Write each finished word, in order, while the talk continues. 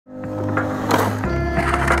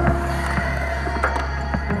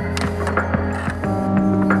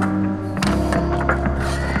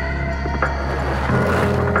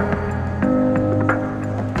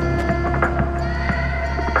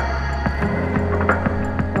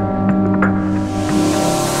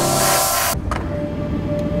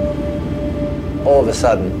all of a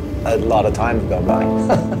sudden, a lot of time has gone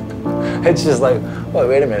by. It's just like, oh,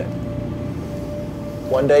 wait a minute.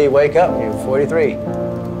 One day you wake up and you're 43.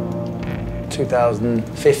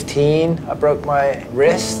 2015, I broke my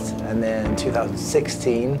wrist, and then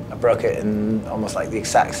 2016, I broke it in almost like the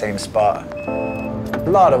exact same spot. A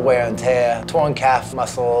lot of wear and tear, torn calf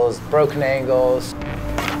muscles, broken ankles.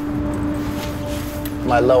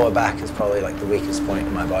 My lower back is probably like the weakest point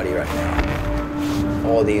in my body right now.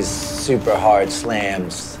 All these super hard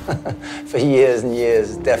slams for years and years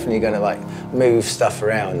is definitely gonna like move stuff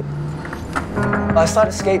around. I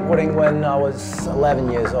started skateboarding when I was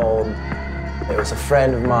 11 years old. There was a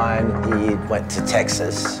friend of mine, he went to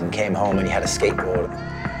Texas and came home and he had a skateboard.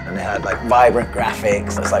 And it had like vibrant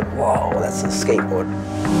graphics. I was like, whoa, that's a skateboard.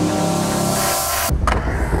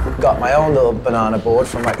 Got my own little banana board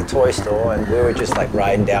from like a toy store, and we were just like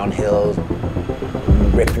riding downhill,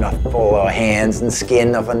 ripping off all our hands and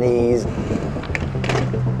skin off our knees.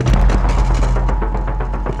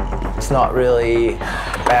 It's not really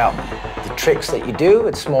about the tricks that you do,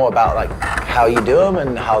 it's more about like how you do them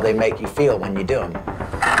and how they make you feel when you do them.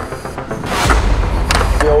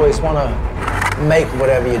 You always want to make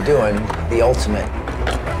whatever you're doing the ultimate,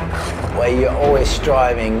 where you're always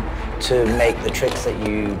striving to make the tricks that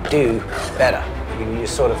you do better. You're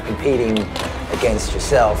sort of competing against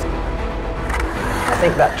yourself. I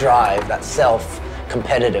think that drive, that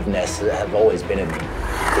self-competitiveness have always been in me.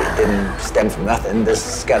 It didn't stem from nothing.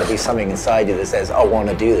 There's got to be something inside you that says, I want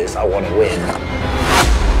to do this, I want to win.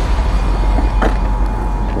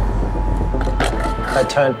 I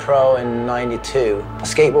turned pro in '92.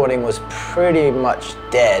 Skateboarding was pretty much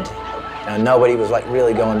dead. You know, nobody was like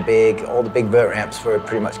really going big. All the big vert ramps were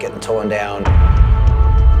pretty much getting torn down.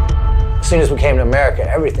 As soon as we came to America,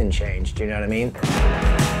 everything changed, you know what I mean?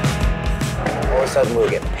 All of a sudden we were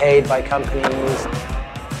getting paid by companies.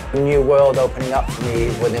 A new world opening up for me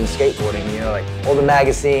within skateboarding, you know, like all the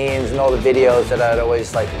magazines and all the videos that I'd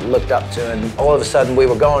always like looked up to, and all of a sudden we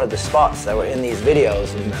were going to the spots that were in these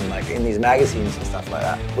videos and like in these magazines and stuff like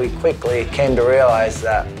that. We quickly came to realize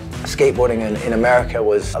that skateboarding in America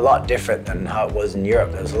was a lot different than how it was in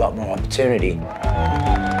Europe. There was a lot more opportunity.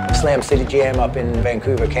 Slam City Jam up in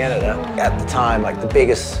Vancouver, Canada, at the time, like the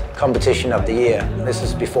biggest competition of the year. This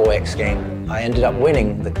was before X Games. I ended up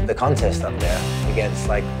winning the contest up there against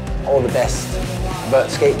like all the best vert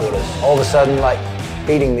skateboarders. All of a sudden, like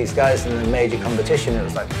beating these guys in a major competition, it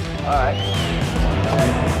was like, all right.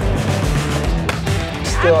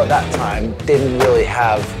 Still at that time, didn't really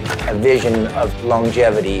have a vision of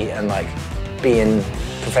longevity and like being a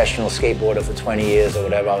professional skateboarder for 20 years or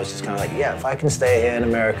whatever. I was just kind of like, yeah, if I can stay here in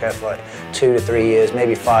America for like 2 to 3 years,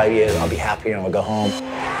 maybe 5 years, I'll be happy and I'll go home.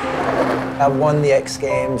 I've won the X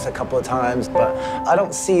Games a couple of times, but I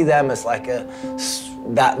don't see them as like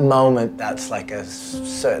that moment that's like a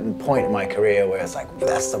certain point in my career where it's like,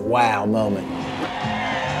 that's the wow moment.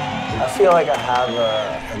 I feel like I have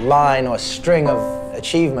a line or a string of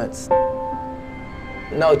achievements.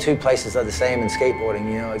 No two places are the same in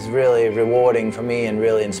skateboarding, you know. It's really rewarding for me and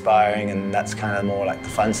really inspiring, and that's kind of more like the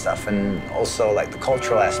fun stuff, and also like the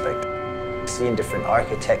cultural aspect. Seeing different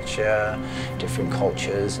architecture, different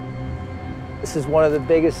cultures. This is one of the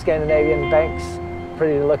biggest Scandinavian banks,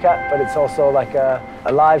 pretty to look at, but it's also like a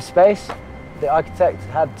live space. The architect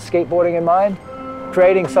had skateboarding in mind.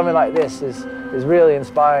 Creating something like this is really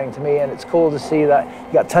inspiring to me, and it's cool to see that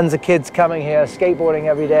you got tons of kids coming here, skateboarding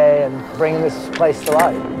every day and bringing this place to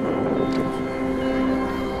life.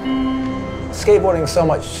 Skateboarding is so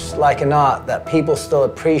much like an art that people still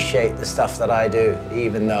appreciate the stuff that I do,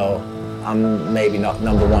 even though I'm maybe not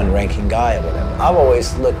 #1 ranking guy or whatever. I've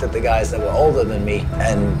always looked at the guys that were older than me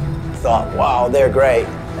and thought, wow, they're great.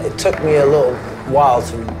 It took me a little while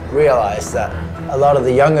to realize that a lot of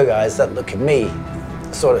the younger guys that look at me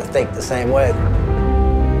sort of think the same way.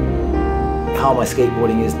 How my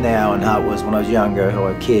skateboarding is now and how it was when I was younger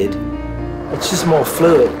or a kid, it's just more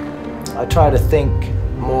fluid. I try to think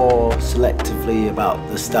more selectively about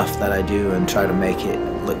the stuff that I do and try to make it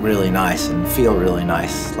look really nice and feel really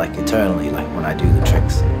nice, like eternally, like when I do the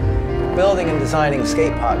tricks. Building and designing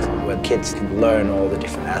skate parks where kids can learn all the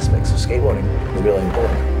different aspects of skateboarding is really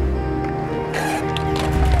important.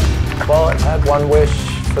 Well, I had one wish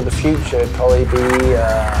for the future. It'd probably be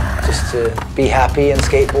just to be happy in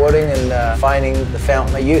skateboarding, and finding the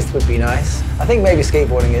fountain of youth would be nice. I think maybe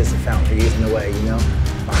skateboarding is the fountain of youth in a way, you know?